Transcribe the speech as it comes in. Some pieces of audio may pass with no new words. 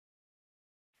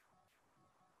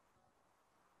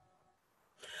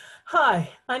Hi,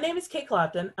 my name is Kate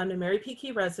Clopton. I'm the Mary P.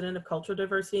 Key resident of Cultural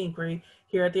Diversity Inquiry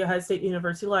here at the Ohio State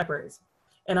University Libraries.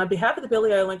 And on behalf of the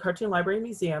Billy Island Cartoon Library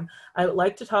Museum, I would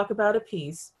like to talk about a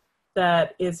piece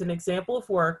that is an example of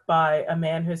work by a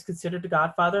man who is considered the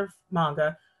godfather of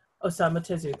manga, Osamu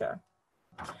Tezuka.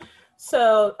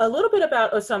 So a little bit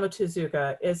about Osamu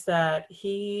Tezuka is that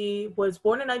he was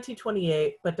born in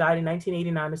 1928, but died in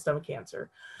 1989 of stomach cancer.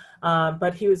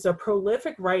 But he was a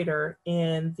prolific writer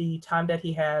in the time that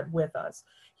he had with us.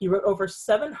 He wrote over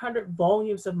 700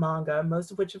 volumes of manga,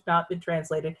 most of which have not been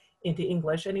translated into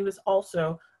English, and he was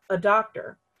also a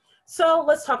doctor. So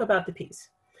let's talk about the piece.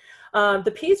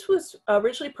 The piece was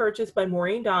originally purchased by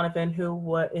Maureen Donovan,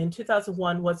 who in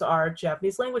 2001 was our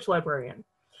Japanese language librarian.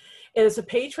 It is a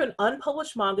page for an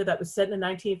unpublished manga that was set in the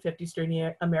 1950s during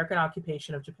the American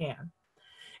occupation of Japan.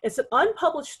 It's an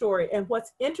unpublished story, and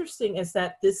what's interesting is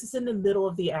that this is in the middle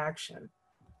of the action.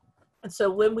 And so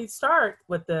when we start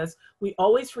with this, we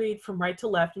always read from right to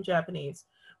left in Japanese.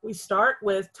 We start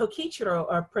with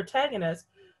Tokichiro, our protagonist,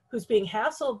 who's being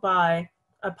hassled by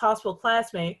a possible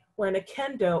classmate wearing a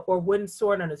kendo or wooden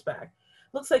sword on his back.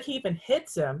 Looks like he even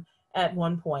hits him at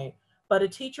one point, but a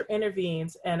teacher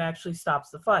intervenes and actually stops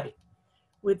the fight.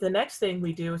 With the next thing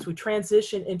we do is we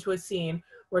transition into a scene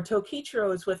where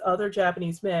Tokichiro is with other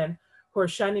Japanese men who are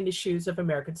shining the shoes of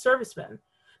American servicemen.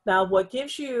 Now, what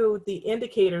gives you the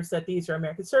indicators that these are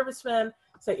American servicemen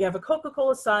is that you have a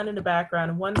Coca-Cola sign in the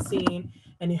background in one scene,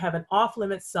 and you have an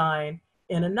off-limits sign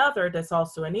in another that's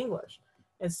also in English.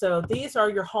 And so these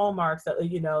are your hallmarks that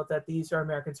you know that these are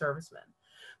American servicemen.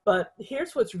 But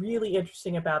here's what's really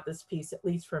interesting about this piece, at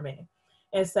least for me,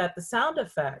 is that the sound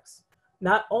effects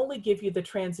not only give you the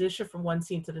transition from one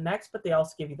scene to the next, but they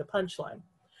also give you the punchline.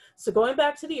 So going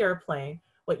back to the airplane,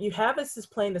 what you have is this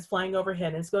plane that's flying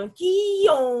overhead and it's going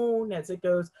gee-on as it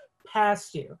goes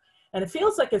past you. And it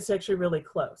feels like it's actually really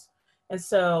close. And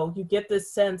so you get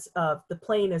this sense of the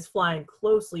plane is flying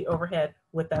closely overhead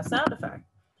with that sound effect.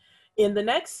 In the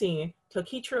next scene,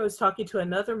 Tokichiro is talking to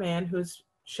another man who's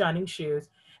shining shoes.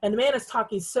 And the man is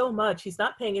talking so much, he's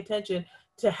not paying attention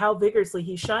to how vigorously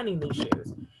he's shining these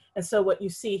shoes. And so what you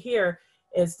see here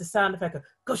is the sound effect of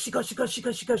goshi, goshi, goshi,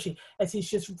 goshi, goshi, as he's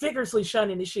just vigorously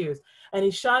shining his shoes. And he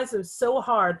shines them so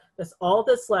hard that all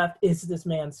that's left is this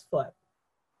man's foot.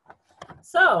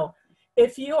 So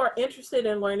if you are interested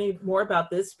in learning more about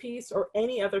this piece or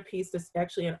any other piece that's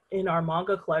actually in our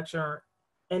manga collection or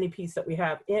any piece that we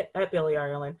have at Billy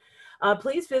Ireland,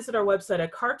 please visit our website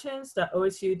at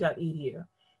cartoons.osu.edu.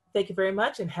 Thank you very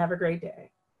much and have a great day.